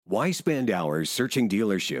Why spend hours searching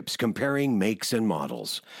dealerships, comparing makes and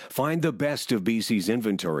models? Find the best of BC's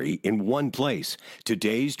inventory in one place,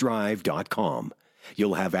 todaysdrive.com.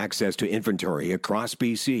 You'll have access to inventory across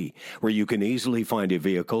BC, where you can easily find a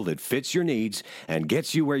vehicle that fits your needs and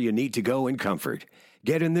gets you where you need to go in comfort.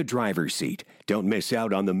 Get in the driver's seat. Don't miss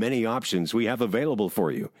out on the many options we have available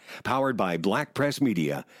for you. Powered by Black Press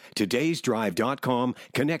Media, todaysdrive.com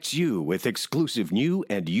connects you with exclusive new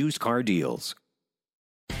and used car deals.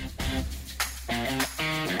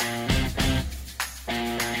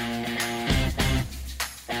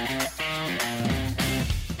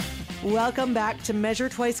 Welcome back to Measure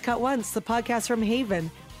Twice, Cut Once, the podcast from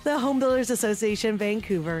Haven, the Home Builders Association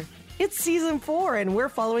Vancouver. It's season 4, and we're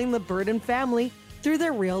following the Burden family through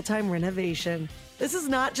their real-time renovation. This is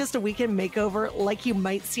not just a weekend makeover like you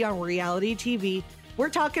might see on reality TV. We're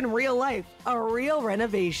talking real life, a real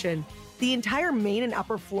renovation. The entire main and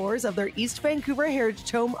upper floors of their East Vancouver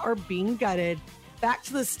Heritage Home are being gutted, back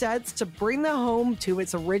to the studs to bring the home to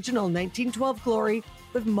its original 1912 glory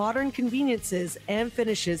with modern conveniences and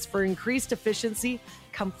finishes for increased efficiency,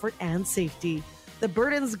 comfort, and safety. The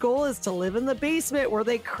Burden's goal is to live in the basement where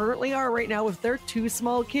they currently are right now with their 2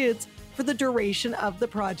 small kids for the duration of the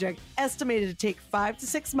project, estimated to take 5 to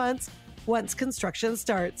 6 months once construction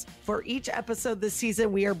starts. For each episode this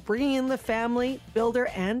season, we are bringing in the family, builder,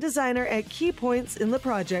 and designer at key points in the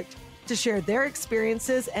project to share their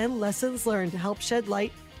experiences and lessons learned to help shed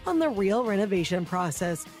light on the real renovation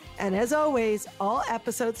process. And as always, all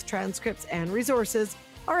episodes, transcripts, and resources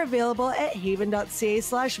are available at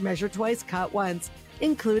haven.ca/measuretwice-cut-once,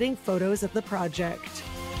 including photos of the project.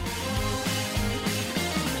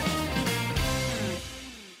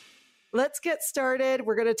 Let's get started.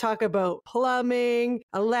 We're going to talk about plumbing,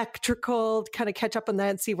 electrical, kind of catch up on that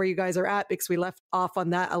and see where you guys are at, because we left off on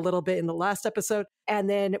that a little bit in the last episode. And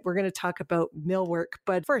then we're going to talk about millwork.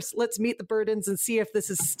 But first, let's meet the Burdens and see if this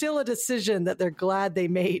is still a decision that they're glad they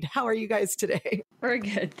made. How are you guys today? We're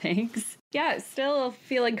good, thanks. Yeah, still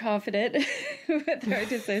feeling confident with our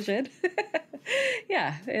decision.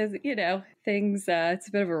 Yeah, things, it's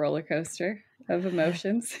a bit of a roller coaster of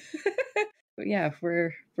emotions. Yeah,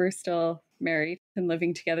 we're still married and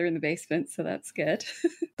living together in the basement, so that's good.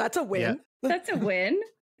 That's a win. Yeah. That's a win.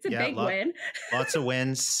 It's a big win. Lots of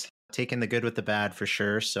wins. Taking the good with the bad for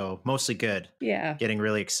sure. So mostly good. Yeah. Getting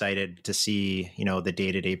really excited to see, the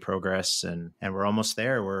day-to-day progress, and we're almost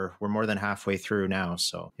there. We're more than halfway through now.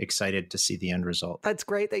 So excited to see the end result. That's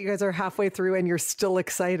great that you guys are halfway through and you're still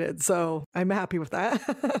excited. So I'm happy with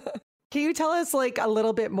that. Can you tell us a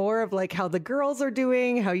little bit more of how the girls are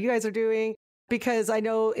doing, how you guys are doing? Because I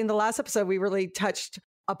know in the last episode, we really touched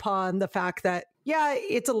upon the fact that, yeah,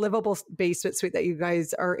 it's a livable basement suite that you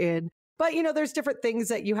guys are in. But, there's different things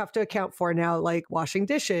that you have to account for now, like washing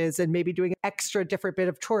dishes and maybe doing extra different bit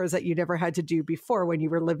of chores that you never had to do before when you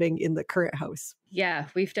were living in the current house. Yeah,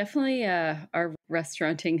 we've definitely, our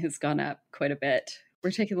restauranting has gone up quite a bit.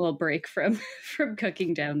 We're taking a little break from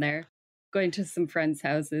cooking down there, going to some friends'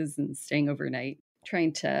 houses and staying overnight,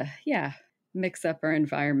 trying to, mix up our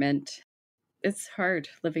environment. It's hard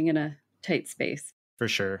living in a tight space. For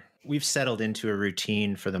sure. We've settled into a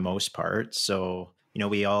routine for the most part. So,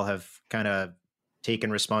 we all have kind of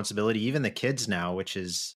taken responsibility, even the kids now, which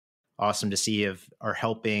is awesome to see, are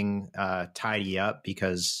helping tidy up,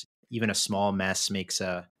 because even a small mess makes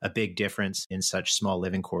a big difference in such small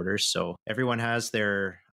living quarters. So everyone has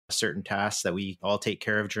their certain tasks that we all take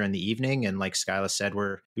care of during the evening. And like Skyla said,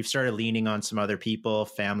 we've started leaning on some other people,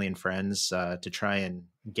 family and friends, to try and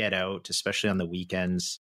get out, especially on the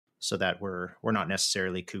weekends, so that we're not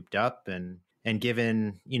necessarily cooped up. And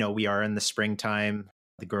given, we are in the springtime,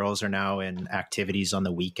 the girls are now in activities on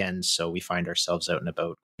the weekends. So we find ourselves out and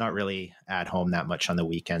about, not really at home that much on the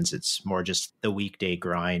weekends. It's more just the weekday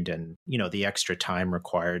grind and, the extra time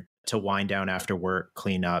required to wind down after work,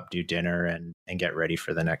 clean up, do dinner, and get ready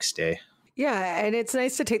for the next day. Yeah, and it's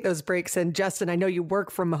nice to take those breaks. And Justin, I know you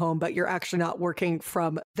work from home, but you're actually not working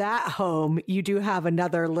from that home. You do have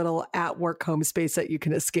another little at-work home space that you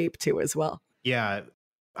can escape to as well. Yeah,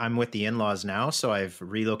 I'm with the in-laws now, so I've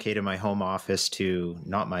relocated my home office to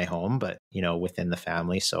not my home, but, within the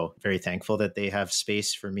family. So very thankful that they have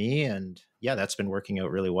space for me. And yeah, that's been working out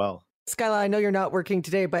really well. Skyla, I know you're not working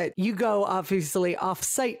today, but you go obviously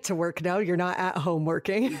off-site to work now. You're not at home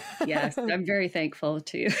working. Yes, I'm very thankful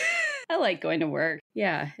too. I like going to work.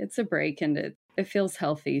 Yeah, it's a break, and it feels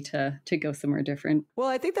healthy to go somewhere different. Well,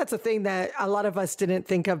 I think that's a thing that a lot of us didn't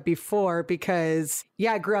think of before, because,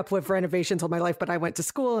 I grew up with renovations all my life, but I went to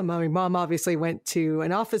school and my mom obviously went to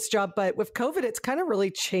an office job. But with COVID, it's kind of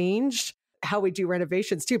really changed how we do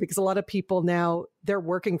renovations too, because a lot of people now, they're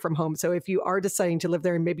working from home. So if you are deciding to live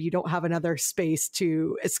there and maybe you don't have another space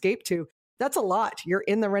to escape to, that's a lot. You're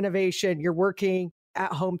in the renovation, you're working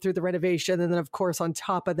at home through the renovation. And then of course, on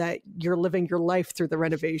top of that, you're living your life through the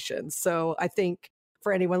renovation. So I think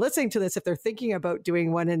for anyone listening to this, if they're thinking about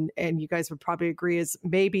doing one, and you guys would probably agree, is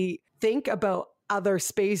maybe think about other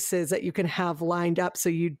spaces that you can have lined up so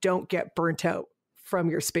you don't get burnt out from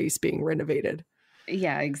your space being renovated.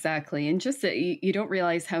 Yeah, exactly. And just that you don't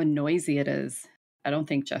realize how noisy it is. I don't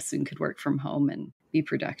think Justin could work from home and be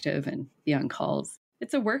productive and be on calls.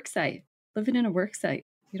 It's a work site. Living in a work site.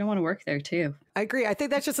 You don't want to work there too. I agree. I think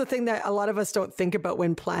that's just the thing that a lot of us don't think about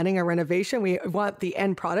when planning a renovation. We want the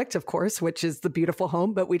end product, of course, which is the beautiful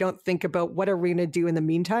home, but we don't think about what are we going to do in the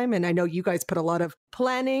meantime. And I know you guys put a lot of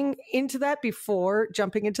planning into that before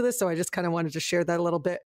jumping into this. So I just kind of wanted to share that a little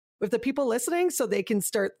bit with the people listening so they can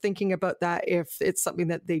start thinking about that if it's something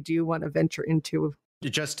that they do want to venture into.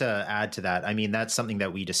 Just to add to that, I mean, that's something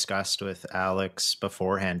that we discussed with Alex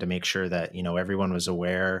beforehand to make sure that, everyone was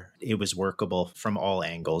aware it was workable from all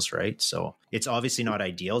angles, right? So it's obviously not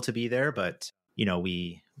ideal to be there, but,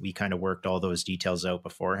 we kind of worked all those details out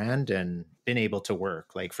beforehand and been able to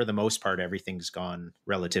work. Like for the most part, everything's gone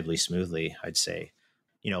relatively smoothly, I'd say.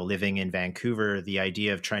 Living in Vancouver, the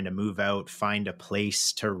idea of trying to move out, find a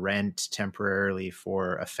place to rent temporarily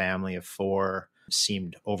for a family of 4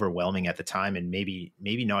 seemed overwhelming at the time and maybe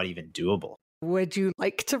not even doable. Would you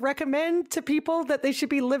like to recommend to people that they should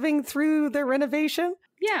be living through their renovation?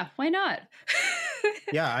 Yeah, why not?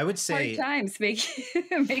 Yeah, I would say hard times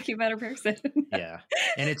make you a better person. Yeah.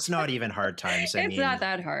 And it's not even hard times. It's not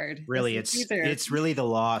that hard. Really, it's really the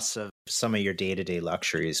loss of some of your day-to-day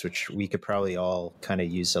luxuries, which we could probably all kind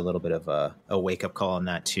of use a little bit of a wake-up call on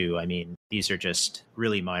that too. I mean, these are just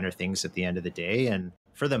really minor things at the end of the day. And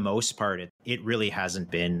for the most part, it really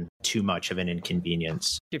hasn't been too much of an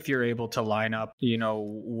inconvenience. If you're able to line up,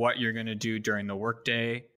 what you're going to do during the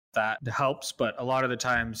workday, that helps. But a lot of the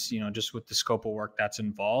times, just with the scope of work that's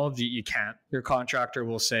involved, you can't. Your contractor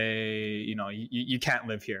will say, you can't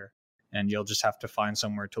live here, and you'll just have to find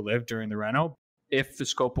somewhere to live during the reno. If the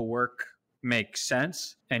scope of work makes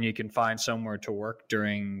sense and you can find somewhere to work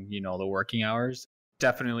during, the working hours,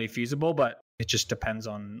 definitely feasible. But it just depends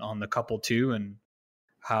on the couple too, and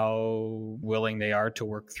how willing they are to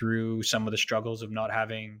work through some of the struggles of not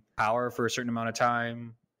having power for a certain amount of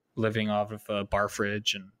time, living off of a bar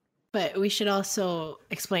fridge. But we should also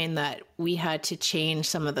explain that we had to change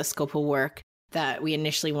some of the scope of work that we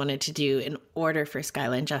initially wanted to do in order for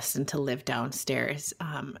Skyla and Justin to live downstairs.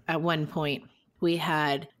 At one point, we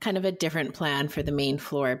had kind of a different plan for the main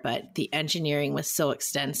floor, but the engineering was so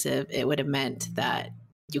extensive, it would have meant that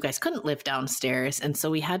you guys couldn't live downstairs. And so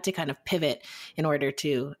we had to kind of pivot in order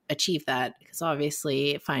to achieve that, because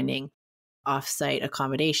obviously finding offsite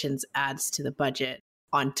accommodations adds to the budget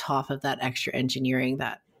on top of that extra engineering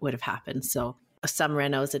that would have happened. So some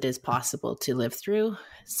renos it is possible to live through,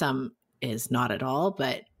 some is not at all,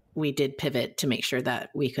 but we did pivot to make sure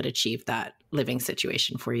that we could achieve that living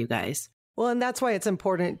situation for you guys. Well, and that's why it's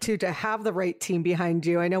important too to have the right team behind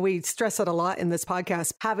you. I know we stress it a lot in this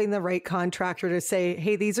podcast, having the right contractor to say,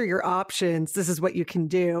 hey, these are your options. This is what you can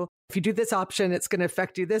do. If you do this option, it's going to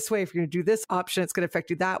affect you this way. If you're going to do this option, it's going to affect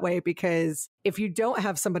you that way. Because if you don't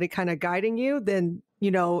have somebody kind of guiding you, then,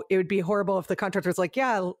 it would be horrible if the contractor's like,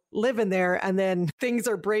 yeah, live in there. And then things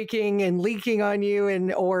are breaking and leaking on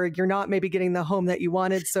you, or you're not maybe getting the home that you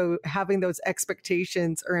wanted. So having those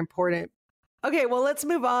expectations are important. Okay, well, let's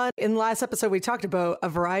move on. In the last episode, we talked about a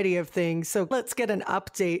variety of things. So let's get an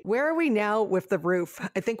update. Where are we now with the roof?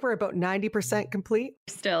 I think we're about 90% complete.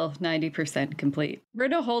 Still 90% complete. We're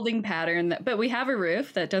in a holding pattern, but we have a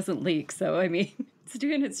roof that doesn't leak. So, it's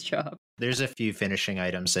doing its job. There's a few finishing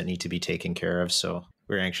items that need to be taken care of. So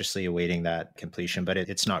we're anxiously awaiting that completion, but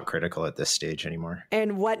it's not critical at this stage anymore.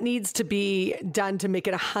 And what needs to be done to make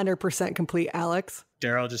it 100% complete, Alex?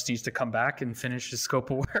 Daryl just needs to come back and finish his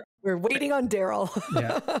scope of work. We're waiting on Daryl.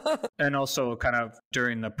 Yeah. And also kind of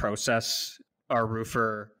during the process, our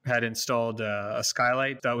roofer had installed a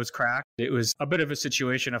skylight that was cracked. It was a bit of a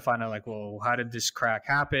situation of finding like, well, how did this crack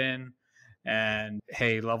happen? And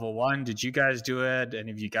hey, level 1, did you guys do it? Any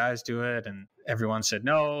of you guys do it? And everyone said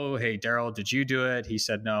no. Hey, Daryl, did you do it? He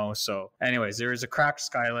said no. So anyways, there is a cracked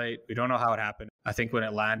skylight. We don't know how it happened. I think when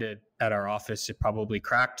it landed at our office, it probably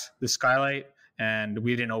cracked the skylight. And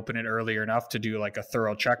we didn't open it earlier enough to do like a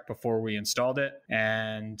thorough check before we installed it.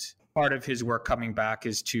 And part of his work coming back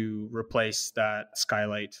is to replace that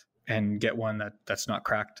skylight and get one that's not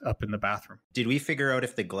cracked up in the bathroom. Did we figure out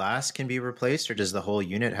if the glass can be replaced, or does the whole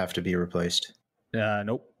unit have to be replaced?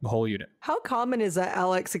 Nope, the whole unit. How common is that,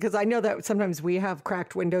 Alex? Because I know that sometimes we have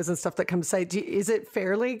cracked windows and stuff that come to site. Is it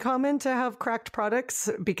fairly common to have cracked products?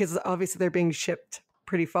 Because obviously they're being shipped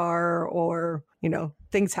pretty far, or,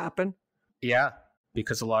 things happen. Yeah,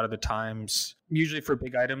 because a lot of the times, usually for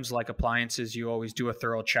big items like appliances, you always do a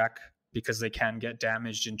thorough check because they can get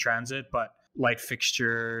damaged in transit. But light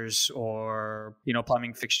fixtures or,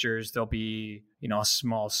 plumbing fixtures, there'll be, a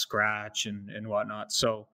small scratch and whatnot.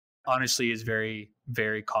 So honestly, it's very,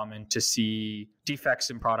 very common to see defects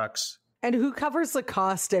in products. And who covers the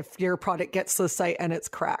cost if your product gets to the site and it's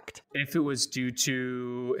cracked? If it was due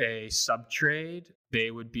to a sub-trade,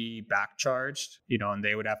 they would be back charged, and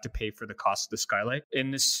they would have to pay for the cost of the skylight.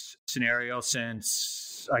 In this scenario,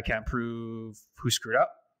 since I can't prove who screwed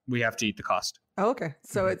up, we have to eat the cost. Oh, okay.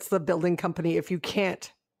 So it's the building company if you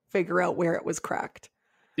can't figure out where it was cracked.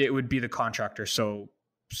 It would be the contractor, so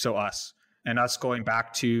us. And us going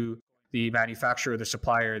back to the manufacturer or the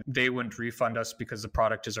supplier, they wouldn't refund us because the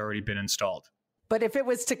product has already been installed. But if it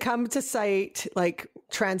was to come to site, like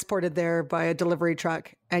transported there by a delivery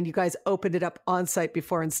truck, and you guys opened it up on site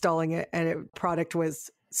before installing it and the product was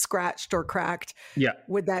scratched or cracked,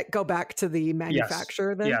 would that go back to the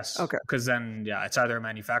manufacturer then? Yes. Okay. Because then, it's either a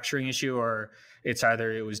manufacturing issue or it's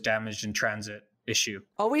either it was damaged in transit issue.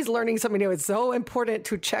 Always learning something new. It's so important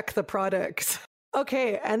to check the products.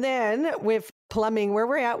 Okay. And then with plumbing, where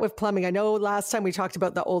we're at with plumbing, I know last time we talked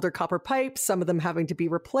about the older copper pipes, some of them having to be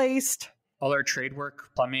replaced. All our trade work,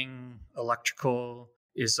 plumbing, electrical,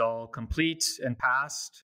 is all complete and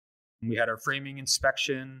passed. We had our framing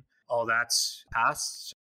inspection. All that's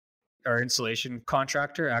passed. Our insulation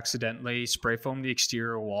contractor accidentally spray foamed the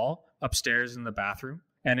exterior wall upstairs in the bathroom.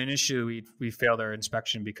 And initially we failed our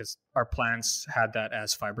inspection because our plans had that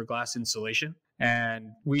as fiberglass insulation.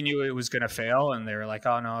 And we knew it was going to fail. And they were like,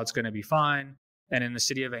 oh no, it's going to be fine. And in the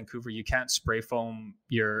city of Vancouver, you can't spray foam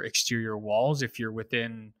your exterior walls if you're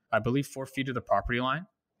within, I believe, 4 feet of the property line.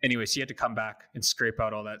 Anyways, he had to come back and scrape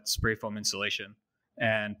out all that spray foam insulation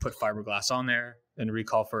and put fiberglass on there and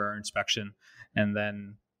recall for our inspection. And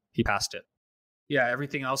then he passed it. Yeah,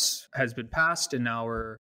 everything else has been passed. And now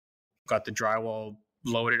we're got the drywall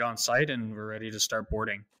loaded on site and we're ready to start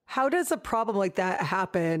boarding. How does a problem like that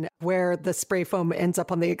happen where the spray foam ends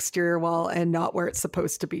up on the exterior wall and not where it's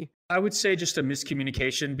supposed to be? I would say just a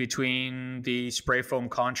miscommunication between the spray foam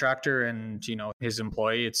contractor and, his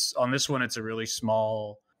employee. It's on this one, it's a really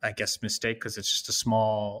small, mistake because it's just a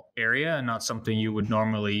small area and not something you would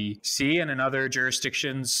normally see. And in other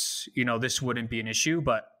jurisdictions, this wouldn't be an issue.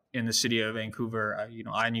 But in the city of Vancouver,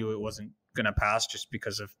 I knew it wasn't going to pass just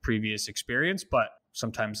because of previous experience. But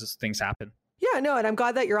sometimes things happen. Yeah, no, and I'm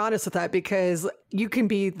glad that you're honest with that because you can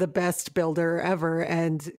be the best builder ever.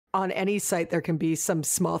 And on any site, there can be some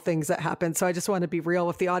small things that happen. So I just want to be real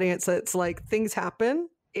with the audience. It's like things happen.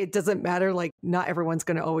 It doesn't matter. Like not everyone's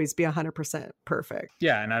going to always be 100% perfect.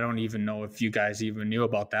 Yeah. And I don't even know if you guys even knew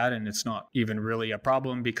about that. And it's not even really a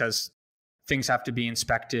problem because things have to be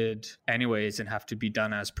inspected anyways and have to be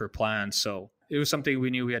done as per plan. So it was something we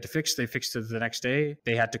knew we had to fix. They fixed it the next day.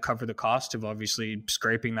 They had to cover the cost of obviously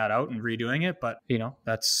scraping that out and redoing it. But,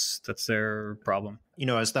 that's their problem.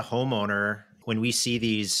 As the homeowner, when we see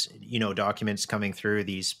these, documents coming through,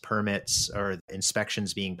 these permits or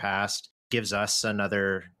inspections being passed, gives us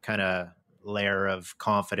another kind of layer of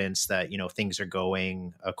confidence that, things are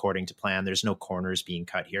going according to plan. There's no corners being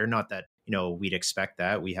cut here. Not that, we'd expect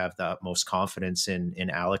that. We have the utmost confidence in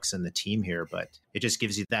Alex and the team here, but it just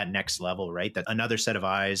gives you that next level, right? That another set of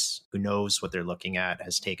eyes who knows what they're looking at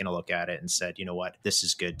has taken a look at it and said, you know what, this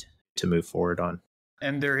is good to move forward on.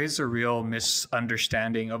 And there is a real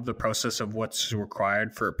misunderstanding of the process of what's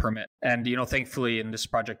required for a permit. And, thankfully in this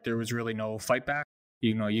project, there was really no fight back.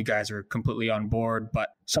 You guys are completely on board, but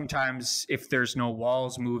sometimes if there's no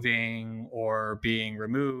walls moving or being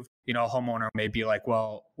removed, a homeowner may be like,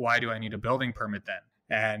 well, why do I need a building permit then?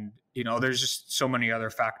 And, there's just so many other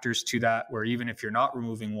factors to that where even if you're not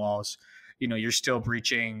removing walls, you're still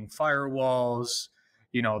breaching firewalls.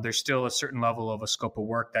 There's still a certain level of a scope of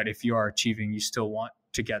work that if you are achieving, you still want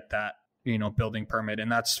to get that, building permit.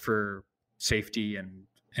 And that's for safety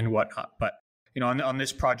and whatnot. But on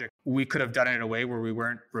this project, we could have done it in a way where we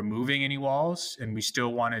weren't removing any walls and we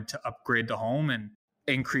still wanted to upgrade the home and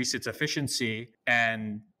increase its efficiency.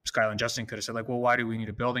 And Skyline Justin could have said like, well, why do we need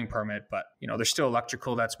a building permit? But, there's still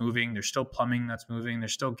electrical that's moving. There's still plumbing that's moving.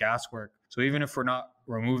 There's still gas work. So even if we're not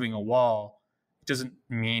removing a wall, it doesn't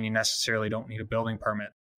mean you necessarily don't need a building permit.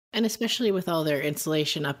 And especially with all their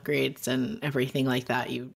insulation upgrades and everything like that,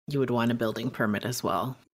 you would want a building permit as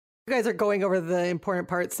well. You guys are going over the important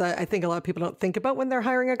parts that I think a lot of people don't think about when they're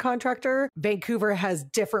hiring a contractor. Vancouver has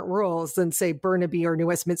different rules than, say, Burnaby or New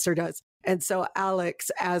Westminster does. And so,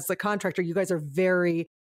 Alex, as the contractor, you guys are very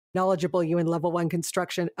knowledgeable, you in level 1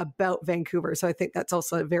 construction, about Vancouver. So I think that's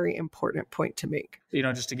also a very important point to make.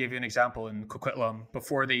 Just to give you an example, in Coquitlam,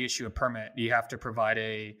 before they issue a permit, you have to provide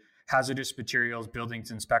a hazardous materials buildings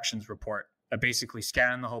inspections report that basically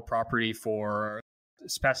scan the whole property for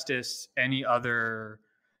asbestos, any other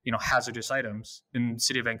hazardous items. In the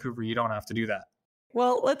city of Vancouver, you don't have to do that.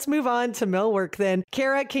 Well, let's move on to millwork then.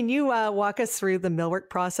 Kara, can you walk us through the millwork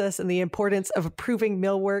process and the importance of approving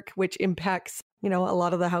millwork, which impacts, a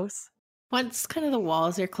lot of the house? Once kind of the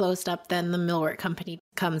walls are closed up, then the millwork company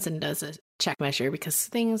comes and does a check measure, because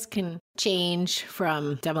things can change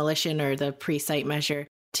from demolition or the pre-site measure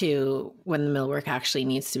to when the millwork actually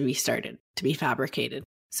needs to be started to be fabricated.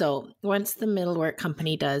 So once the millwork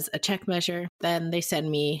company does a check measure, then they send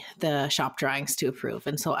me the shop drawings to approve.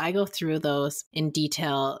 And so I go through those in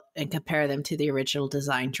detail and compare them to the original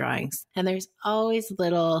design drawings. And there's always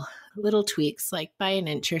little tweaks, like by an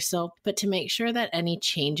inch or so, but to make sure that any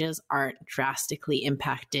changes aren't drastically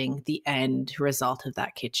impacting the end result of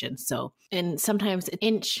that kitchen. So, and sometimes an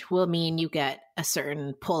inch will mean you get a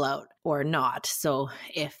certain pullout or not. So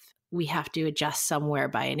if we have to adjust somewhere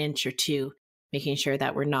by an inch or two, making sure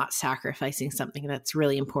that we're not sacrificing something that's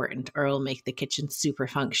really important, or it'll make the kitchen super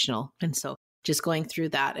functional. And so just going through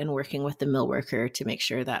that and working with the millworker to make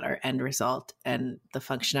sure that our end result and the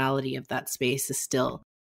functionality of that space is still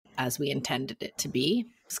as we intended it to be.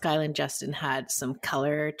 Skyline Justin had some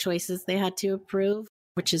color choices they had to approve,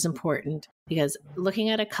 which is important because looking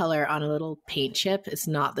at a color on a little paint chip is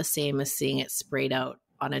not the same as seeing it sprayed out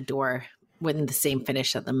on a door with the same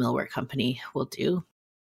finish that the millwork company will do.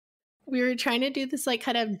 We were trying to do this like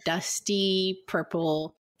kind of dusty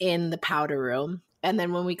purple in the powder room. And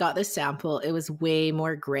then when we got the sample, it was way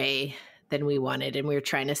more gray than we wanted. And we were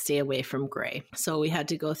trying to stay away from gray. So we had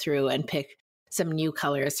to go through and pick some new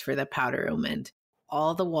colors for the powder room. And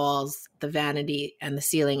all the walls, the vanity, and the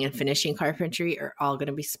ceiling and finishing carpentry are all going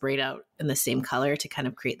to be sprayed out in the same color to kind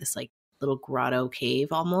of create this like little grotto cave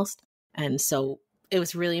almost. And so it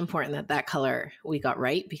was really important that that color we got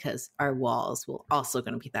right, because our walls will also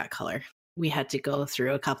going to be that color. We had to go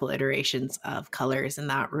through a couple iterations of colors in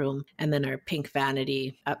that room. And then our pink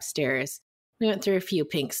vanity upstairs, we went through a few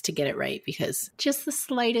pinks to get it right, because just the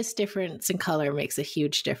slightest difference in color makes a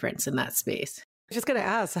huge difference in that space. Just going to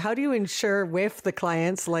ask, how do you ensure with the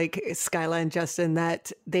clients like Skyline Justin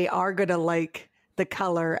that they are going to like the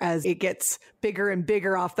color as it gets bigger and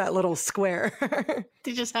bigger off that little square?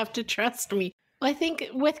 They just have to trust me. Well, I think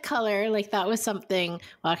with color, like that was something,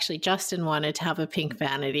 well, actually, Justin wanted to have a pink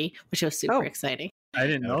vanity, which was super exciting. I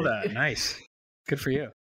didn't know that. Nice. Good for you.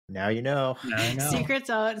 Now you know. Now I know. Secrets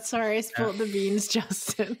out. Sorry, I spilled the beans,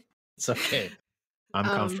 Justin. It's okay. I'm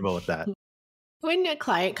comfortable with that. When a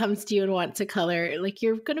client comes to you and wants a color, like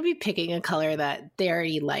you're going to be picking a color that they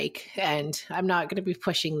already like. And I'm not going to be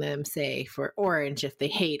pushing them, say, for orange if they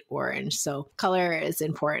hate orange. So color is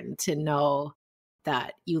important to know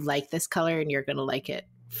that you like this color and you're going to like it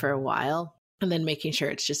for a while, and then making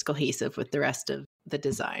sure it's just cohesive with the rest of the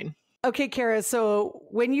design. Okay, Kara, so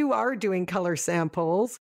when you are doing color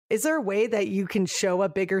samples, is there a way that you can show a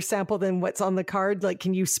bigger sample than what's on the card? Like,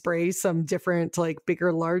 can you spray some different, like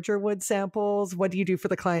bigger, larger wood samples? What do you do for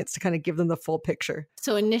the clients to kind of give them the full picture?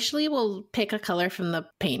 So initially we'll pick a color from the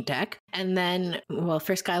paint deck. And then, well,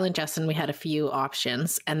 for Skyline Justin, we had a few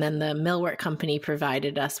options. And then the millwork company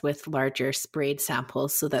provided us with larger sprayed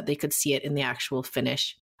samples so that they could see it in the actual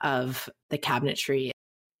finish of the cabinetry.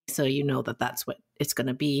 So you know that that's what it's going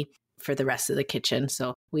to be for the rest of the kitchen.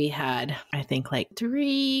 So we had, I think, like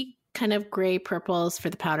 3 kind of gray purples for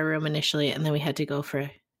the powder room initially, and then we had to go for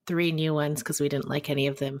 3 new ones because we didn't like any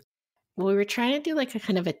of them. We were trying to do like a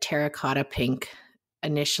kind of a terracotta pink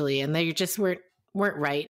initially, and they just weren't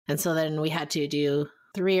right. And so then we had to do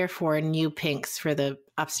 3 or 4 new pinks for the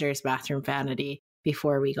upstairs bathroom vanity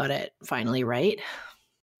before we got it finally right.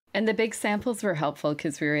 And the big samples were helpful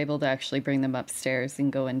because we were able to actually bring them upstairs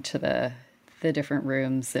and go into the different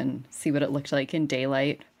rooms and see what it looked like in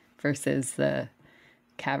daylight versus the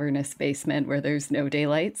cavernous basement where there's no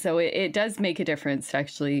daylight. So it does make a difference to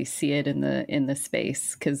actually see it in the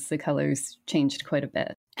space, because the colors changed quite a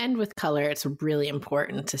bit. And with color, it's really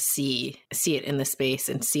important to see it in the space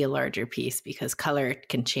and see a larger piece, because color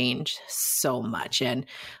can change so much. And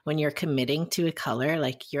when you're committing to a color,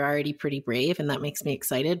 like you're already pretty brave, and that makes me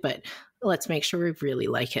excited, but let's make sure we really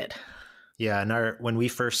like it. Yeah, and when we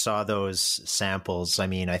first saw those samples, I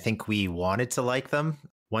mean, I think we wanted to like them.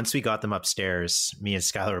 Once we got them upstairs, me and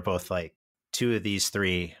Skylar were both like, 2 of these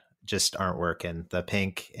 3 just aren't working. The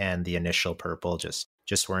pink and the initial purple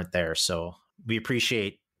just weren't there. So we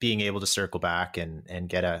appreciate being able to circle back and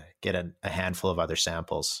get a handful of other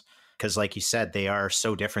samples. Because like you said, they are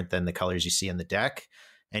so different than the colors you see in the deck.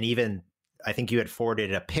 And even, I think you had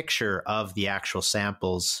forwarded a picture of the actual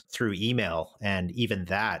samples through email, and even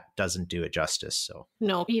that doesn't do it justice. So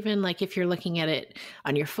no, even like if you're looking at it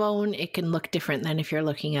on your phone, it can look different than if you're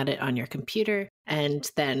looking at it on your computer. And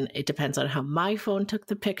then it depends on how my phone took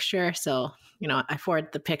the picture. So, I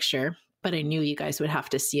forwarded the picture, but I knew you guys would have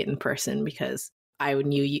to see it in person because I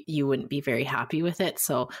knew you wouldn't be very happy with it.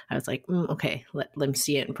 So I was like, okay, let them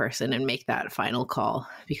see it in person and make that final call,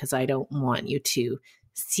 because I don't want you to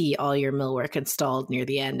see all your millwork installed near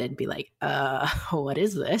the end and be like, what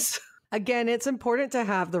is this? Again, it's important to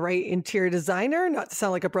have the right interior designer, not to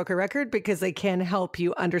sound like a broken record, because they can help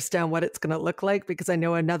you understand what it's going to look like. Because I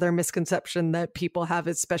know another misconception that people have,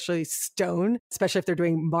 especially stone, especially if they're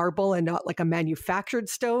doing marble and not like a manufactured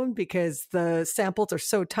stone, because the samples are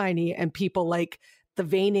so tiny and people like the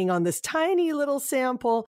veining on this tiny little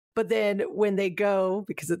sample. But then when they go,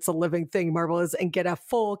 because it's a living thing, marble is, and get a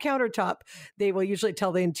full countertop, they will usually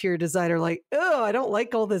tell the interior designer like, oh, I don't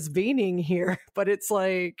like all this veining here. But it's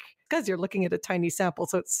like, because you're looking at a tiny sample.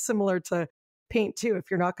 So it's similar to paint too.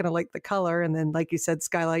 If you're not going to like the color, and then like you said,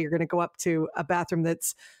 Skyla, you're going to go up to a bathroom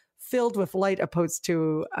that's filled with light opposed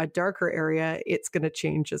to a darker area, it's going to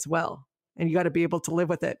change as well. And you got to be able to live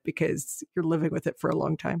with it because you're living with it for a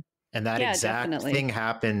long time. And that exact thing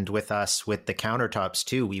happened with us with the countertops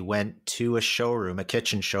too. We went to a showroom, a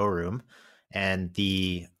kitchen showroom, and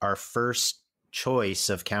our first choice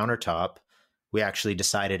of countertop, we actually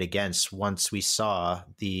decided against once we saw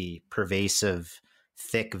the pervasive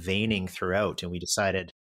thick veining throughout. And we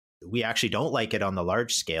decided we actually don't like it on the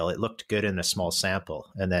large scale. It looked good in a small sample.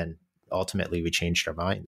 And then ultimately we changed our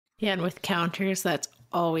mind. Yeah, and with counters, that's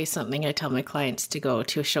always something I tell my clients to go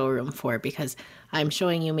to a showroom for, because I'm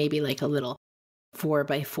showing you maybe like a little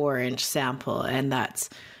 4x4 inch sample, and that's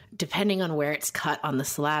depending on where it's cut on the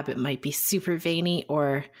slab, it might be super veiny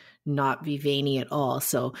or not be veiny at all.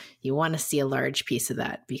 So you want to see a large piece of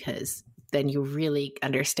that, because then you really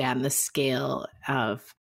understand the scale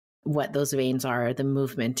of what those veins are, the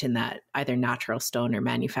movement in that either natural stone or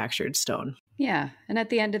manufactured stone. Yeah. And at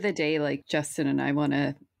the end of the day, like Justin and I want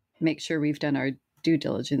to make sure we've done our due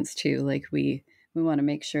diligence too. Like we want to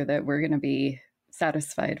make sure that we're going to be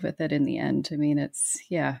satisfied with it in the end. I mean,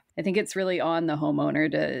 I think it's really on the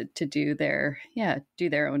homeowner to do their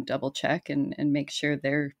own double check and make sure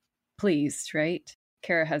they're pleased, right?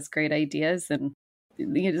 Kara has great ideas, and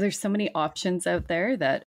there's so many options out there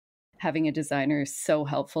that having a designer is so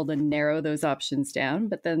helpful to narrow those options down.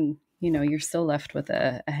 But then, you're still left with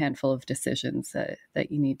a handful of decisions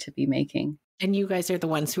that you need to be making. And you guys are the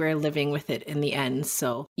ones who are living with it in the end.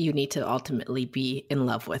 So you need to ultimately be in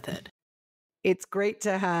love with it. It's great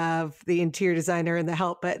to have the interior designer and the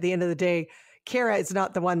help. But at the end of the day, Kara is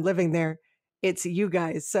not the one living there. It's you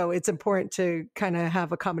guys. So it's important to kind of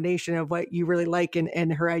have a combination of what you really like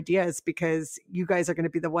and her ideas, because you guys are going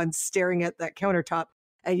to be the ones staring at that countertop.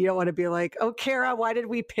 And you don't want to be like, oh, Kara, why did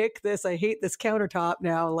we pick this? I hate this countertop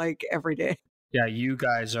now, like every day. Yeah, you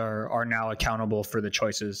guys are now accountable for the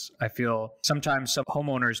choices. I feel sometimes some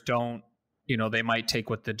homeowners don't, they might take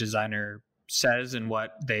what the designer says and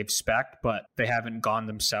what they've spec'd, but they haven't gone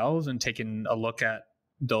themselves and taken a look at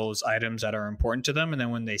those items that are important to them. And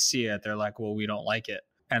then when they see it, they're like, well, we don't like it.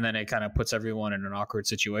 And then it kind of puts everyone in an awkward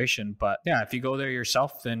situation. But yeah, if you go there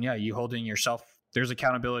yourself, then yeah, you holding yourself, there's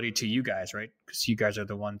accountability to you guys, right? Because you guys are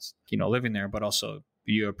the ones, living there, but also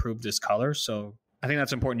you approve this color. So I think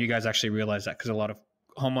that's important. You guys actually realize that, because a lot of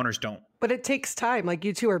homeowners don't. But it takes time. Like,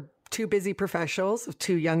 you two are two busy professionals of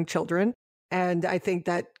two young children. And I think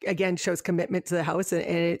that, again, shows commitment to the house. And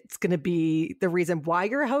it's going to be the reason why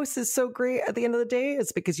your house is so great at the end of the day,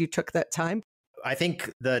 is because you took that time. I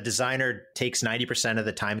think the designer takes 90% of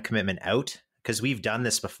the time commitment out, because we've done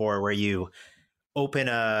this before where you open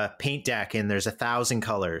a paint deck and there's 1,000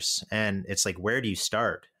 colors and it's like, where do you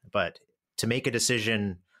start? But to make a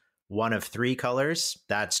decision, one of 3 colors,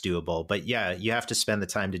 that's doable. But yeah, you have to spend the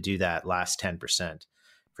time to do that last 10%.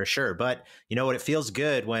 For sure. But you know what? It feels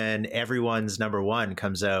good when everyone's number one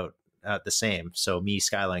comes out the same. So me,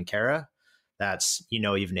 Skyla, and Kara, that's,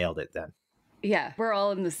 you've nailed it then. Yeah, we're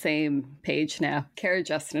all on the same page now. Kara,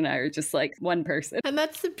 Justin, and I are just like one person. And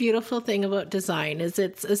that's the beautiful thing about design, is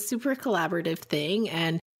it's a super collaborative thing.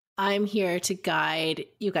 And I'm here to guide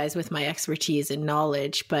you guys with my expertise and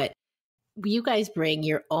knowledge, but you guys bring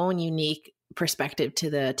your own unique perspective to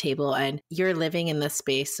the table, and you're living in this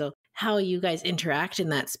space. So how you guys interact in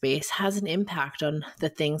that space has an impact on the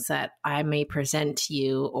things that I may present to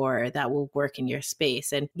you or that will work in your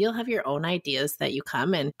space. And you'll have your own ideas that you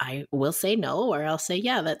come, and I will say no, or I'll say,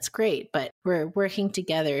 yeah, that's great. But we're working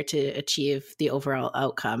together to achieve the overall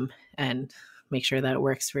outcome and make sure that it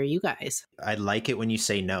works for you guys. I like it when you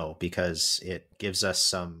say no, because it gives us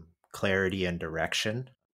some clarity and direction.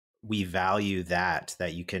 We value that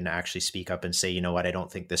you can actually speak up and say, you know what, I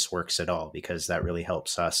don't think this works at all, because that really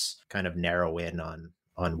helps us kind of narrow in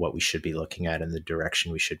on what we should be looking at and the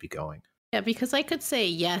direction we should be going. Yeah, because I could say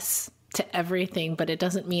yes to everything, but it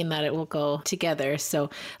doesn't mean that it will go together.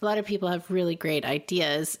 So a lot of people have really great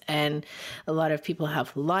ideas, and a lot of people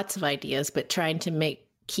have lots of ideas, but trying to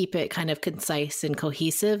keep it kind of concise and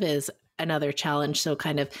cohesive is another challenge. So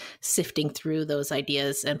kind of sifting through those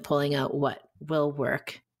ideas and pulling out what will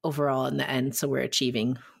work overall in the end, so we're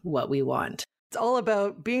achieving what we want. It's all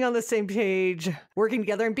about being on the same page, working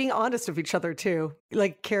together, and being honest with each other too.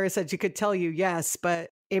 Like Kara said, she could tell you yes, but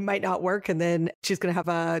it might not work, and then she's going to have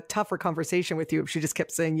a tougher conversation with you if she just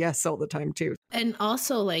kept saying yes all the time too. And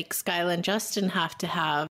also, like, Skyla and Justin have to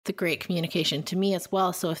have the great communication to me as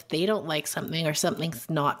well. So if they don't like something or something's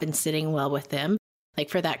not been sitting well with them, like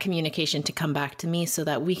for that communication to come back to me so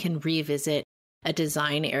that we can revisit a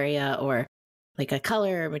design area or like a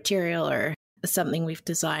color or material or something we've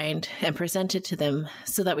designed and present it to them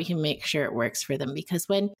so that we can make sure it works for them. Because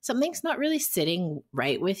when something's not really sitting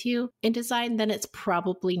right with you in design, then it's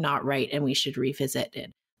probably not right and we should revisit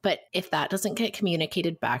it. But if that doesn't get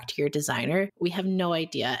communicated back to your designer, we have no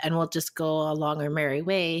idea, and we'll just go along our merry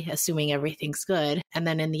way, assuming everything's good. And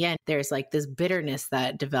then in the end, there's like this bitterness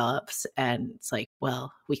that develops, and it's like,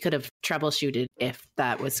 well, we could have troubleshooted if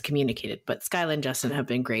that was communicated. But Skyla and Justin have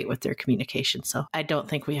been great with their communication, so I don't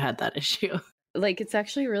think we had that issue. Like, it's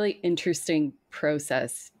actually a really interesting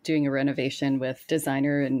process doing a renovation with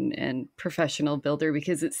designer and professional builder,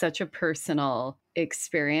 because it's such a personal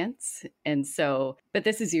experience. And so, but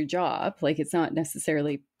this is your job. Like, it's not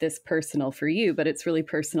necessarily this personal for you, but it's really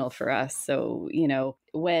personal for us. So, you know,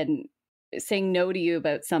 when saying no to you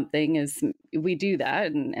about something is, we do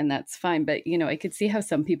that, and that's fine. But, you know, I could see how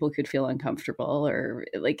some people could feel uncomfortable, or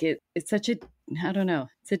like it's such a, I don't know,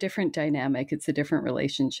 it's a different dynamic. It's a different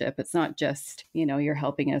relationship. It's not just, you know, you're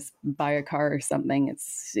helping us buy a car or something.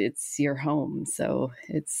 It's your home. So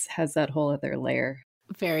has that whole other layer.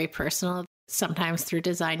 Very personal. Sometimes through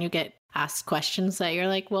design, you get asked questions that you're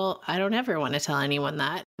like, well, I don't ever want to tell anyone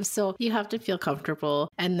that. So you have to feel comfortable,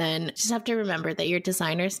 and then just have to remember that your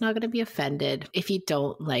designer is not going to be offended if you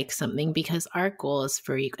don't like something, because our goal is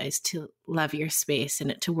for you guys to love your space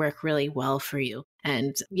and it to work really well for you.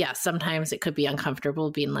 And yeah, sometimes it could be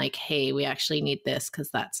uncomfortable being like, hey, we actually need this because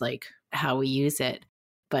that's like how we use it.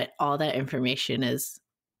 But all that information is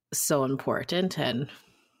so important, and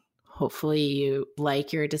hopefully you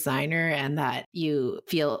like your designer and that you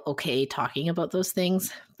feel okay talking about those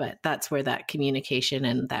things. But that's where that communication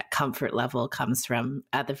and that comfort level comes from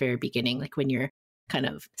at the very beginning, like when you're kind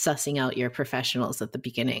of sussing out your professionals at the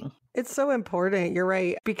beginning. It's so important. You're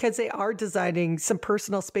right. Because they are designing some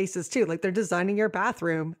personal spaces too. Like, they're designing your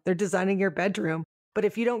bathroom, they're designing your bedroom. But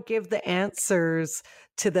if you don't give the answers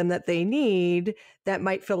to them that they need, that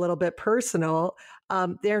might feel a little bit personal.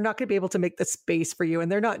 They're not going to be able to make the space for you, and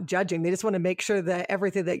they're not judging. They just want to make sure that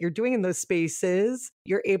everything that you're doing in those spaces,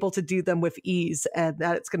 you're able to do them with ease, and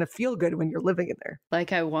that it's going to feel good when you're living in there.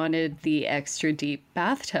 Like, I wanted the extra deep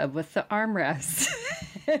bathtub with the armrests.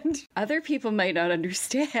 And other people might not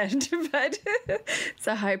understand, but it's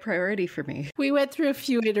a high priority for me. We went through a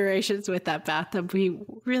few iterations with that bathtub. We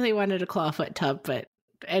really wanted a clawfoot tub, but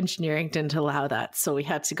engineering didn't allow that. So we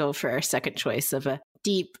had to go for our second choice of a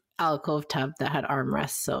deep alcove tub that had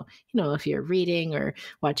armrests. So, you know, if you're reading or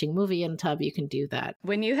watching a movie in a tub, you can do that.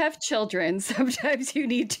 When you have children, sometimes you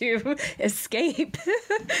need to escape.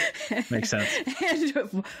 Makes sense.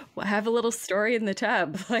 And have a little story in the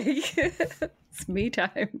tub. Like, it's me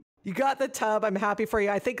time. You got the tub. I'm happy for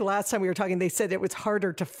you. I think last time we were talking, they said it was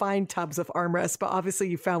harder to find tubs with armrests, but obviously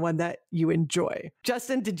you found one that you enjoy.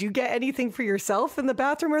 Justin, did you get anything for yourself in the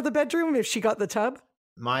bathroom or the bedroom if she got the tub?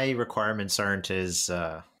 My requirements aren't as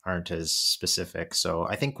specific. So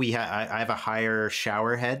I think I have a higher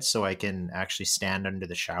shower head, so I can actually stand under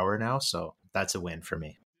the shower now. So that's a win for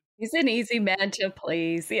me. He's an easy man to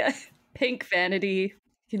please. Yeah. Pink vanity.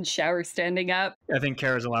 can shower standing up. I think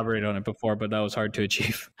Kara's elaborated on it before, but that was hard to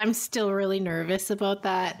achieve. I'm still really nervous about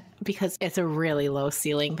that because it's a really low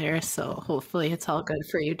ceiling there. So hopefully it's all good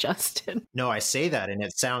for you, Justin. No, I say that and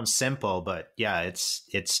it sounds simple, but yeah,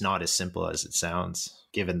 it's not as simple as it sounds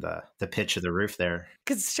given the pitch of the roof there.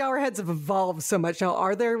 Because shower heads have evolved so much now.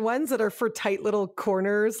 Are there ones that are for tight little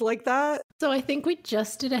corners like that? So I think we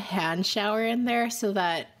just did a hand shower in there so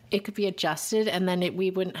that it could be adjusted, and then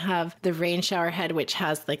we wouldn't have the rain shower head, which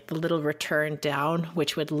has like the little return down,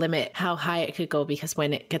 which would limit how high it could go because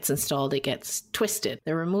when it gets installed, it gets twisted.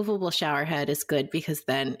 The removable shower head is good because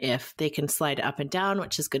then if they can slide up and down,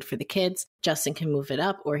 which is good for the kids, Justin can move it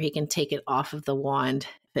up or he can take it off of the wand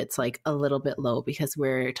if it's like a little bit low, because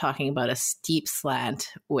we're talking about a steep slant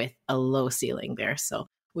with a low ceiling there. So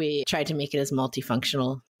we tried to make it as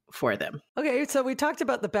multifunctional for them. Okay, so we talked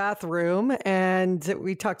about the bathroom and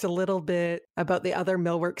we talked a little bit about the other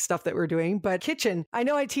millwork stuff that we're doing, but kitchen, I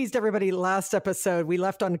know I teased everybody last episode. We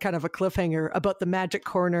left on kind of a cliffhanger about the magic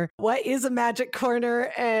corner. What is a magic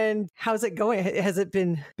corner and how's it going? Has it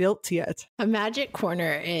been built yet? A magic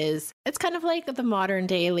corner it's kind of like the modern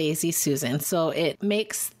day Lazy Susan. So it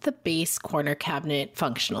makes the base corner cabinet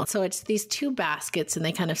functional. So it's these two baskets and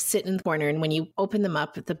they kind of sit in the corner. And when you open them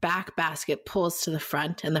up, the back basket pulls to the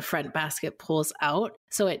front and the front basket pulls out.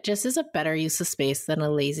 So it just is a better use of space than a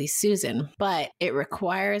Lazy Susan, but it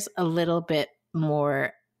requires a little bit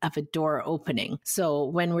more of a door opening. So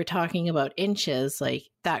when we're talking about inches, like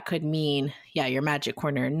that could mean, yeah, your magic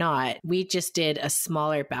corner or not. We just did a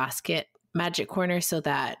smaller basket magic corner so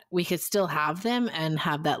that we could still have them and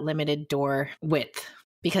have that limited door width.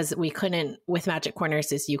 Because we couldn't, with magic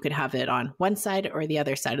corners, is you could have it on one side or the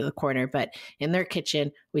other side of the corner. But in their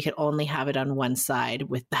kitchen, we could only have it on one side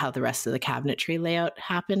with how the rest of the cabinetry layout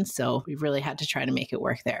happened. So we really had to try to make it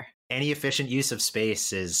work there. Any efficient use of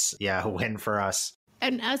space is, a win for us.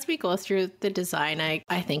 And as we go through the design,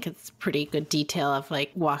 I think it's pretty good detail of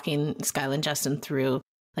like walking Skyla and Justin through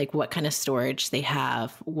like what kind of storage they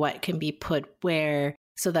have, what can be put where,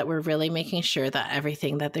 so that we're really making sure that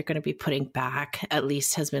everything that they're going to be putting back at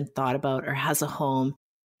least has been thought about or has a home.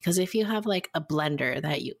 Because if you have like a blender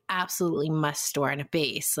that you absolutely must store in a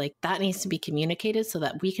base, like that needs to be communicated so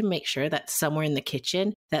that we can make sure that somewhere in the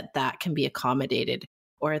kitchen that can be accommodated.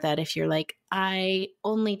 Or that if you're like, I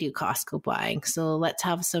only do Costco buying, so let's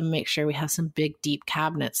make sure we have some big, deep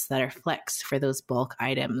cabinets that are flexed for those bulk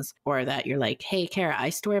items. Or that you're like, hey, Kara,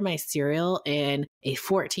 I store my cereal in a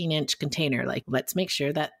 14-inch container. Like, let's make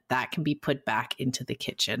sure that can be put back into the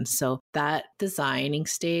kitchen. So that designing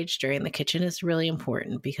stage during the kitchen is really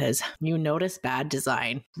important because you notice bad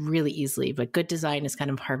design really easily, but good design is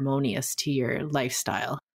kind of harmonious to your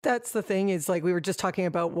lifestyle. That's the thing is like we were just talking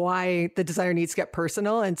about why the designer needs to get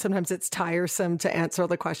personal and sometimes it's tiresome to answer all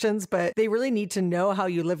the questions, but they really need to know how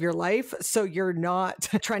you live your life. So you're not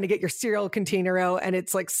trying to get your cereal container out and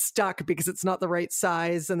it's like stuck because it's not the right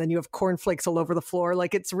size. And then you have cornflakes all over the floor.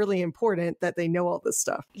 Like it's really important that they know all this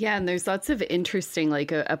stuff. Yeah. And there's lots of interesting,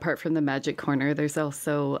 like apart from the magic corner, there's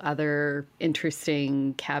also other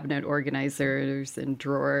interesting cabinet organizers and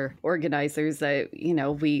drawer organizers that,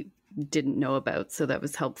 we didn't know about. So that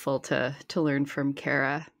was helpful to learn from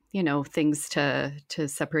Kara, things to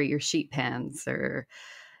separate your sheet pans or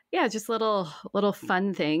just little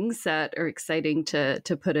fun things that are exciting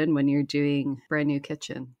to put in when you're doing brand new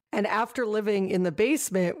kitchen. And after living in the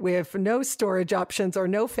basement with no storage options or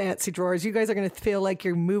no fancy drawers, you guys are going to feel like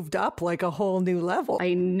you're moved up like a whole new level.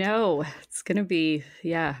 I know. It's going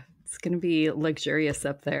to be luxurious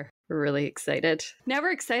up there. We're really excited. Never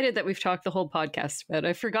excited that we've talked the whole podcast about.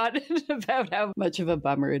 I forgot about how much of a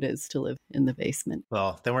bummer it is to live in the basement.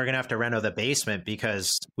 Well, then we're going to have to reno the basement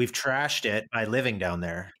because we've trashed it by living down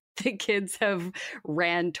there. The kids have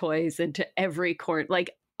ran toys into every corner.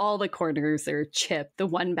 Like all the corners are chipped. The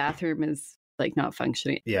one bathroom is like not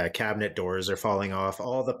functioning. Yeah, cabinet doors are falling off.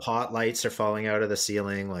 All the pot lights are falling out of the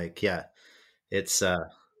ceiling. Like, yeah, it's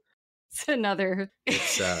another.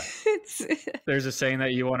 There's a saying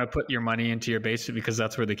that you want to put your money into your basement because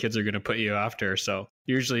that's where the kids are going to put you after. So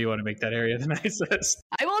usually you want to make that area the nicest.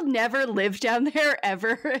 I will never live down there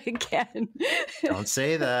ever again. Don't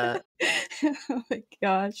say that. Oh my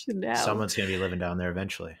gosh, no. Someone's going to be living down there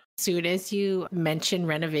eventually. As soon as you mention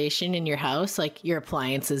renovation in your house, like your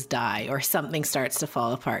appliances die or something starts to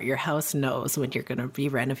fall apart, your house knows when you're going to be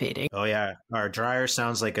renovating. Oh yeah. Our dryer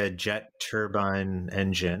sounds like a jet turbine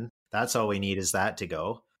engine. That's all we need is that to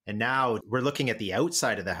go. And now we're looking at the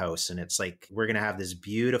outside of the house and it's like we're going to have this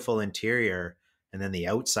beautiful interior and then the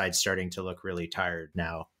outside starting to look really tired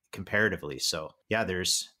now comparatively. So yeah,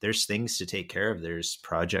 there's things to take care of. There's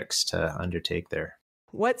projects to undertake there.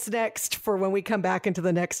 What's next for when we come back into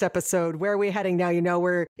the next episode? Where are we heading now? You know,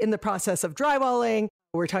 we're in the process of drywalling.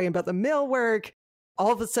 We're talking about the millwork.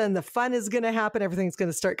 All of a sudden, the fun is going to happen. Everything's going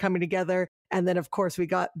to start coming together. And then, of course, we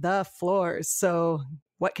got the floors. So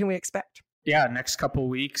what can we expect? Yeah, next couple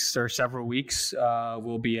weeks or several weeks,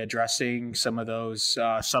 we'll be addressing some of those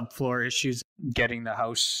subfloor issues, getting the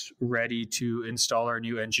house ready to install our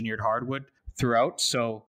new engineered hardwood throughout.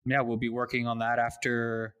 So yeah, we'll be working on that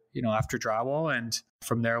after drywall. And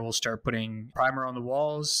from there, we'll start putting primer on the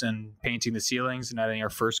walls and painting the ceilings and adding our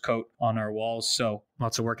first coat on our walls. So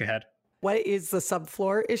lots of work ahead. What is the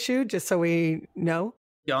subfloor issue, just so we know?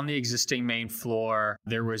 On the existing main floor,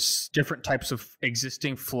 there was different types of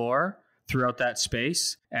existing floor throughout that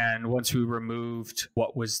space. And once we removed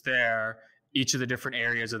what was there, each of the different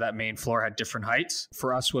areas of that main floor had different heights.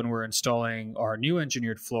 For us, when we're installing our new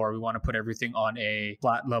engineered floor, we want to put everything on a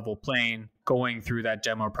flat level plane. Going through that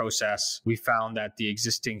demo process, we found that the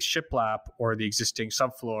existing shiplap or the existing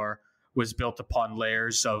subfloor was built upon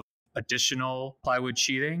layers of additional plywood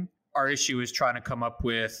sheathing. Our issue is trying to come up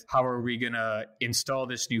with how are we going to install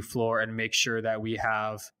this new floor and make sure that we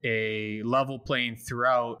have a level plane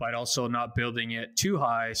throughout, but also not building it too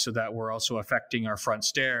high so that we're also affecting our front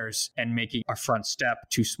stairs and making our front step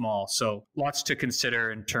too small. So lots to consider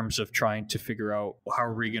in terms of trying to figure out how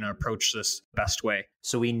are we going to approach this best way.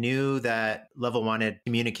 So we knew that Level 1 had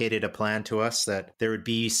communicated a plan to us that there would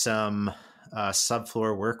be some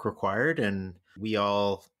subfloor work required, and we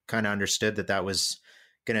all kind of understood that that was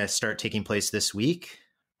going to start taking place this week.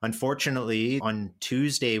 Unfortunately, on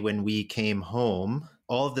Tuesday when we came home,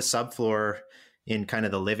 all of the subfloor in kind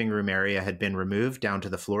of the living room area had been removed down to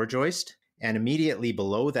the floor joist. And immediately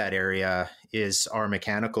below that area is our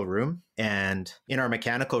mechanical room. And in our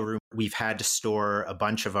mechanical room, we've had to store a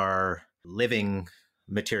bunch of our living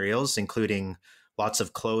materials, including lots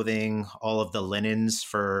of clothing, all of the linens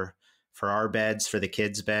for our beds, for the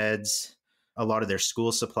kids' beds, a lot of their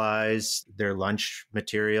school supplies, their lunch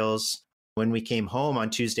materials. When we came home on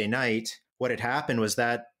Tuesday night, what had happened was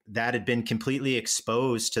that had been completely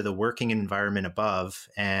exposed to the working environment above,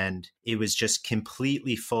 and it was just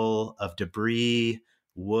completely full of debris,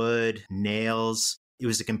 wood, nails. It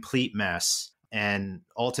was a complete mess. And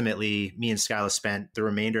ultimately, me and Skyla spent the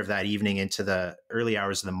remainder of that evening into the early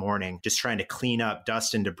hours of the morning just trying to clean up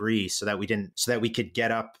dust and debris so that we could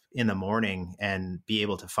get up in the morning and be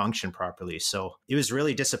able to function properly. So it was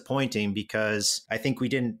really disappointing because I think we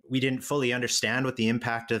didn't fully understand what the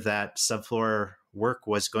impact of that subfloor work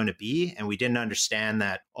was going to be. And we didn't understand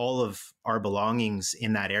that all of our belongings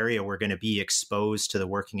in that area were going to be exposed to the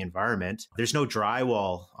working environment. There's no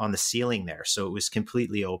drywall on the ceiling there, so it was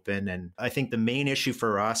completely open. And I think the main issue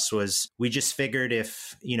for us was we just figured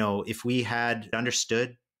if we had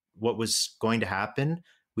understood what was going to happen,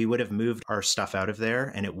 we would have moved our stuff out of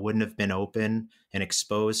there and it wouldn't have been open and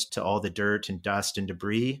exposed to all the dirt and dust and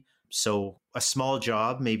debris. So a small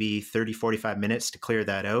job, maybe 30, 45 minutes to clear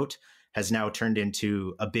that out, has now turned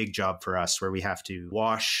into a big job for us where we have to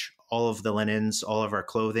wash all of the linens, all of our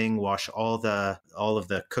clothing, wash all of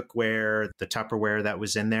the cookware, the Tupperware that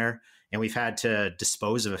was in there. And we've had to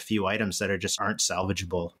dispose of a few items that aren't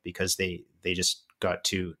salvageable because they just got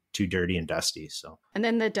too dirty and dusty. So, and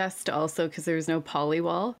then the dust also, because there was no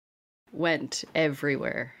polywall, went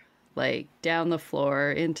everywhere, like down the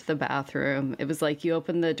floor, into the bathroom. It was like you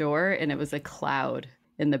opened the door and it was a cloud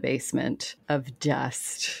in the basement of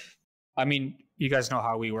dust. I mean, you guys know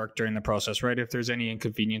how we work during the process, right? If there's any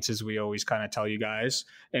inconveniences, we always kind of tell you guys,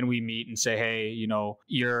 and we meet and say, hey,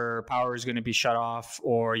 your power is going to be shut off,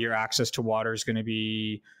 or your access to water is going to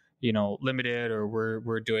be, limited, or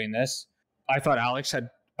we're doing this. I thought Alex had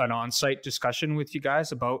an on-site discussion with you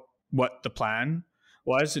guys about what the plan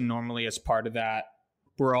was. And normally as part of that,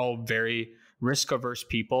 we're all very risk-averse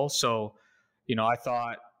people. So, I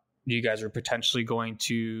thought you guys are potentially going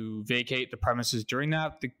to vacate the premises during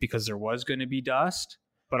that because there was going to be dust.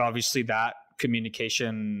 But obviously that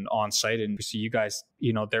communication on site, and so you guys,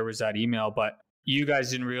 there was that email, but you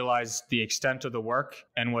guys didn't realize the extent of the work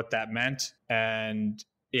and what that meant. And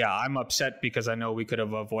yeah, I'm upset because I know we could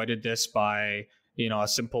have avoided this by, a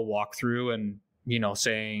simple walkthrough and,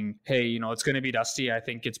 saying, hey, it's going to be dusty. I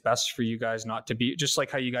think it's best for you guys not to be, just like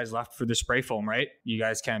how you guys left for the spray foam, right? You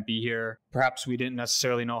guys can't be here. Perhaps we didn't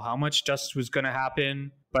necessarily know how much dust was going to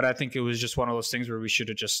happen, but I think it was just one of those things where we should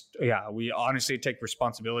have we honestly take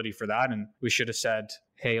responsibility for that. And we should have said,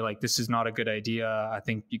 hey, this is not a good idea. I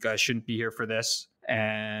think you guys shouldn't be here for this.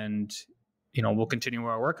 And, we'll continue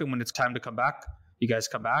our work. And when it's time to come back, you guys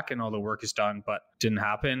come back and all the work is done, but didn't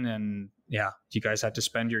happen. And yeah, you guys had to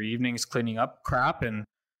spend your evenings cleaning up crap. And,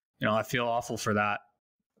 I feel awful for that.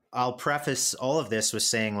 I'll preface all of this with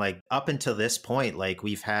saying, like, up until this point, like,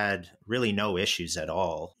 we've had really no issues at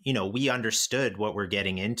all. You know, we understood what we're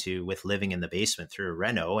getting into with living in the basement through a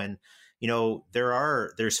reno. And, you know,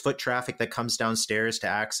 there's foot traffic that comes downstairs to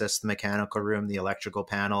access the mechanical room, the electrical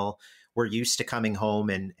panel. We're used to coming home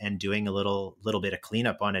and doing a little bit of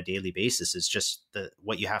cleanup on a daily basis. Is just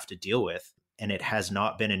what you have to deal with. And it has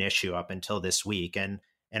not been an issue up until this week. And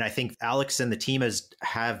I think Alex and the team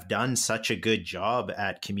have done such a good job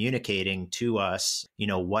at communicating to us, you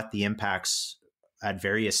know, what the impacts at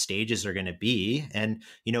various stages are going to be. And,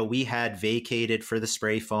 you know, we had vacated for the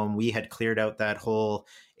spray foam. We had cleared out that whole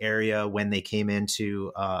area when they came in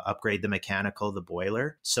to upgrade the mechanical, the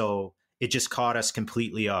boiler. So it just caught us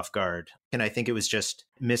completely off guard. And I think it was just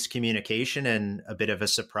miscommunication and a bit of a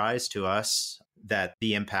surprise to us that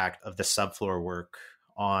the impact of the subfloor work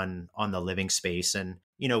on the living space. And,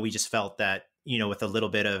 you know, we just felt that, you know, with a little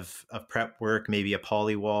bit of prep work, maybe a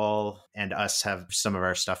poly wall, and us have some of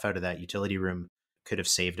our stuff out of that utility room could have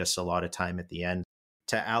saved us a lot of time at the end.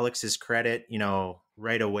 To Alex's credit, you know,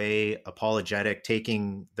 right away, apologetic,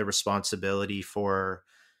 taking the responsibility for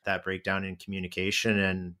that breakdown in communication.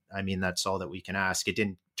 And I mean, that's all that we can ask. It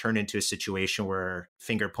didn't turn into a situation where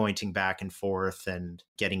finger pointing back and forth and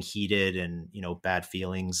getting heated and, you know, bad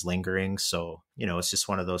feelings lingering. So, you know, it's just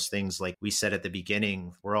one of those things. Like we said at the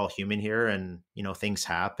beginning, we're all human here, and, you know, things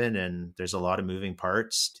happen and there's a lot of moving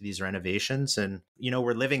parts to these renovations, and, you know,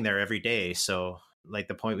 we're living there every day. So, like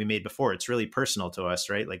the point we made before, it's really personal to us,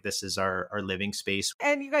 right? Like this is our living space.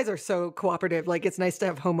 And you guys are so cooperative. Like it's nice to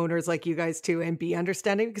have homeowners like you guys too, and be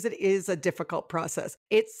understanding, because it is a difficult process.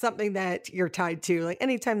 It's something that you're tied to. Like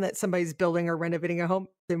anytime that somebody's building or renovating a home,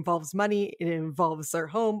 it involves money, it involves their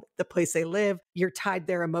home, the place they live. You're tied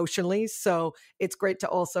there emotionally. So it's great to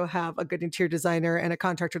also have a good interior designer and a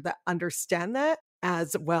contractor that understand that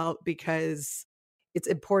as well, because it's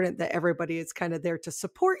important that everybody is kind of there to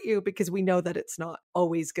support you, because we know that it's not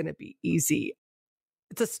always going to be easy.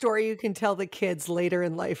 It's a story you can tell the kids later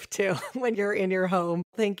in life too, when you're in your home.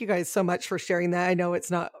 Thank you guys so much for sharing that. I know it's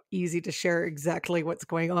not easy to share exactly what's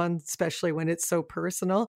going on, especially when it's so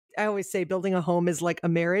personal. I always say building a home is like a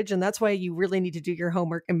marriage, and that's why you really need to do your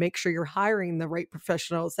homework and make sure you're hiring the right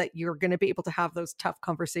professionals, that you're going to be able to have those tough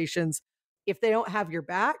conversations. If they don't have your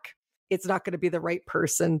back, it's not going to be the right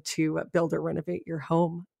person to build or renovate your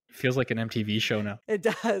home. It feels like an MTV show now. It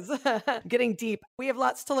does. Getting deep. We have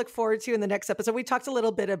lots to look forward to in the next episode. We talked a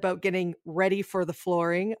little bit about getting ready for the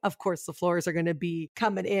flooring. Of course, the floors are going to be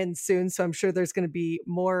coming in soon, so I'm sure there's going to be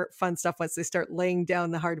more fun stuff once they start laying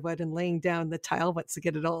down the hardwood and laying down the tile, once they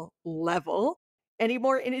get it all level. Any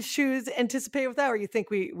more issues anticipated with that, or you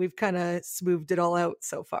think we've kind of smoothed it all out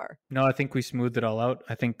so far? No, I think we smoothed it all out.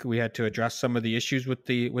 I think we had to address some of the issues with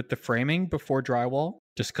the framing before drywall,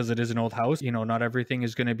 just because it is an old house. You know, not everything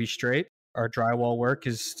is going to be straight. Our drywall work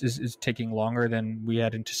is taking longer than we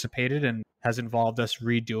had anticipated, and has involved us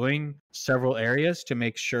redoing several areas to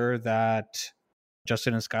make sure that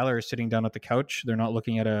Justin and Skylar are sitting down at the couch. They're not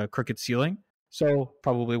looking at a crooked ceiling. So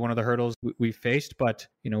probably one of the hurdles we faced, but,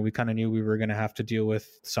 you know, we kind of knew we were going to have to deal with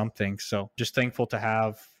something. So just thankful to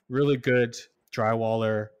have really good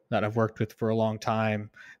drywaller that I've worked with for a long time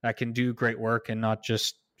that can do great work and not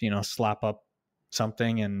just, you know, slap up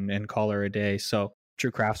something and call her a day. So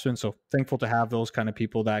true craftsman. So thankful to have those kind of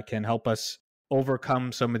people that can help us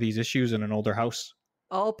overcome some of these issues in an older house.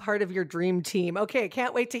 All part of your dream team. Okay, I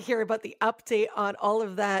can't wait to hear about the update on all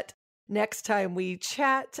of that next time we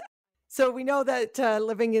chat. So we know that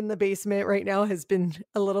living in the basement right now has been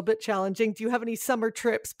a little bit challenging. Do you have any summer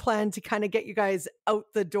trips planned to kind of get you guys out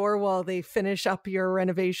the door while they finish up your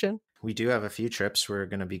renovation? We do have a few trips. We're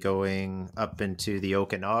going to be going up into the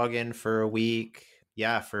Okanagan for a week.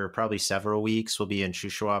 Yeah, for probably several weeks. We'll be in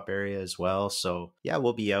Shuswap area as well. So yeah,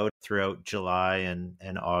 we'll be out throughout July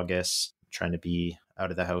and August, trying to be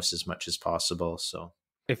out of the house as much as possible. So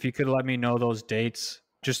if you could let me know those dates,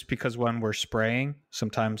 just because when we're spraying,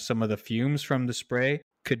 sometimes some of the fumes from the spray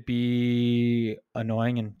could be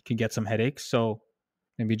annoying and can get some headaches. So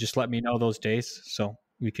maybe just let me know those days so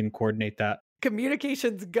we can coordinate that.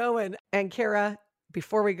 Communication's going. And Kara,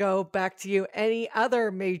 before we go back to you, any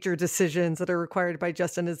other major decisions that are required by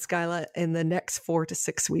Justin and Skyla in the next 4 to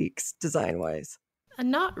 6 weeks, design-wise?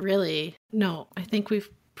 Not really. No, I think we've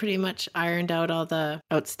pretty much ironed out all the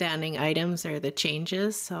outstanding items or the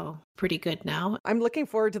changes. So pretty good now. I'm looking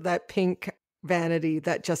forward to that pink vanity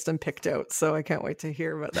that Justin picked out. So I can't wait to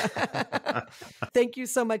hear about that. Thank you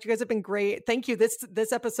so much. You guys have been great. Thank you.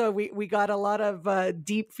 This episode, we got a lot of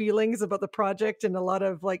deep feelings about the project and a lot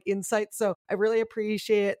of like insights. So I really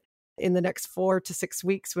appreciate it. In the next 4 to 6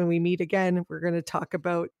 weeks when we meet again, we're going to talk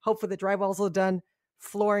about hopefully the drywall's all done,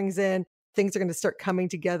 flooring's in. Things are going to start coming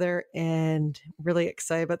together, and really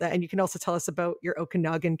excited about that. And you can also tell us about your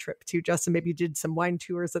Okanagan trip too, Justin. Maybe you did some wine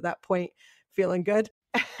tours at that point, feeling good.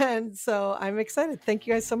 And so I'm excited. Thank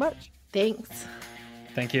you guys so much. Thanks.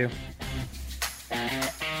 Thank you.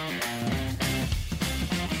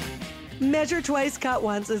 Measure Twice, Cut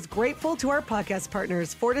Once is grateful to our podcast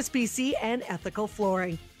partners, Fortis BC and Ethical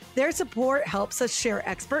Flooring. Their support helps us share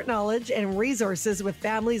expert knowledge and resources with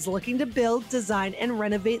families looking to build, design, and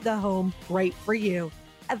renovate the home right for you.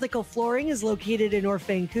 Ethical Flooring is located in North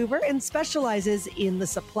Vancouver and specializes in the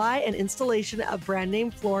supply and installation of brand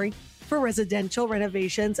name flooring for residential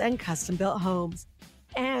renovations and custom-built homes.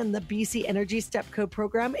 And the BC Energy Step Code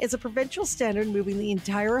program is a provincial standard moving the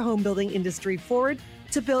entire home building industry forward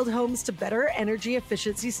to build homes to better energy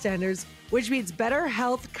efficiency standards, which means better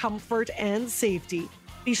health, comfort, and safety.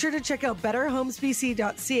 Be sure to check out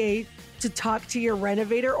betterhomesbc.ca to talk to your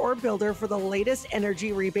renovator or builder for the latest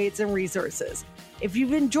energy rebates and resources. If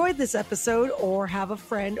you've enjoyed this episode or have a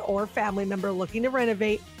friend or family member looking to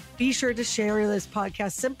renovate, be sure to share this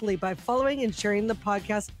podcast simply by following and sharing the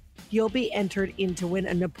podcast. You'll be entered in to win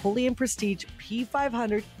a Napoleon Prestige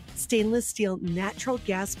P500 stainless steel natural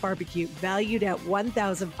gas barbecue valued at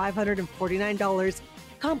 $1,549,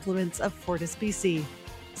 compliments of Fortis BC.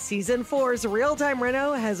 Season 4's Real-Time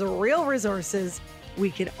Reno has real resources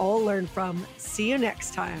we can all learn from. See you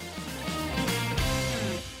next time.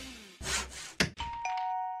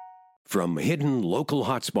 From hidden local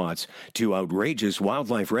hotspots to outrageous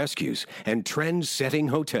wildlife rescues and trend-setting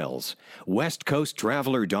hotels,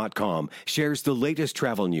 WestCoastTraveler.com shares the latest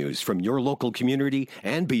travel news from your local community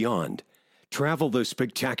and beyond. Travel the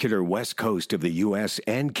spectacular west coast of the U.S.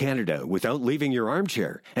 and Canada without leaving your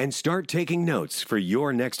armchair and start taking notes for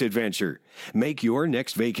your next adventure. Make your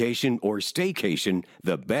next vacation or staycation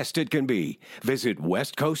the best it can be. Visit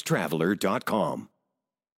WestCoastTraveler.com.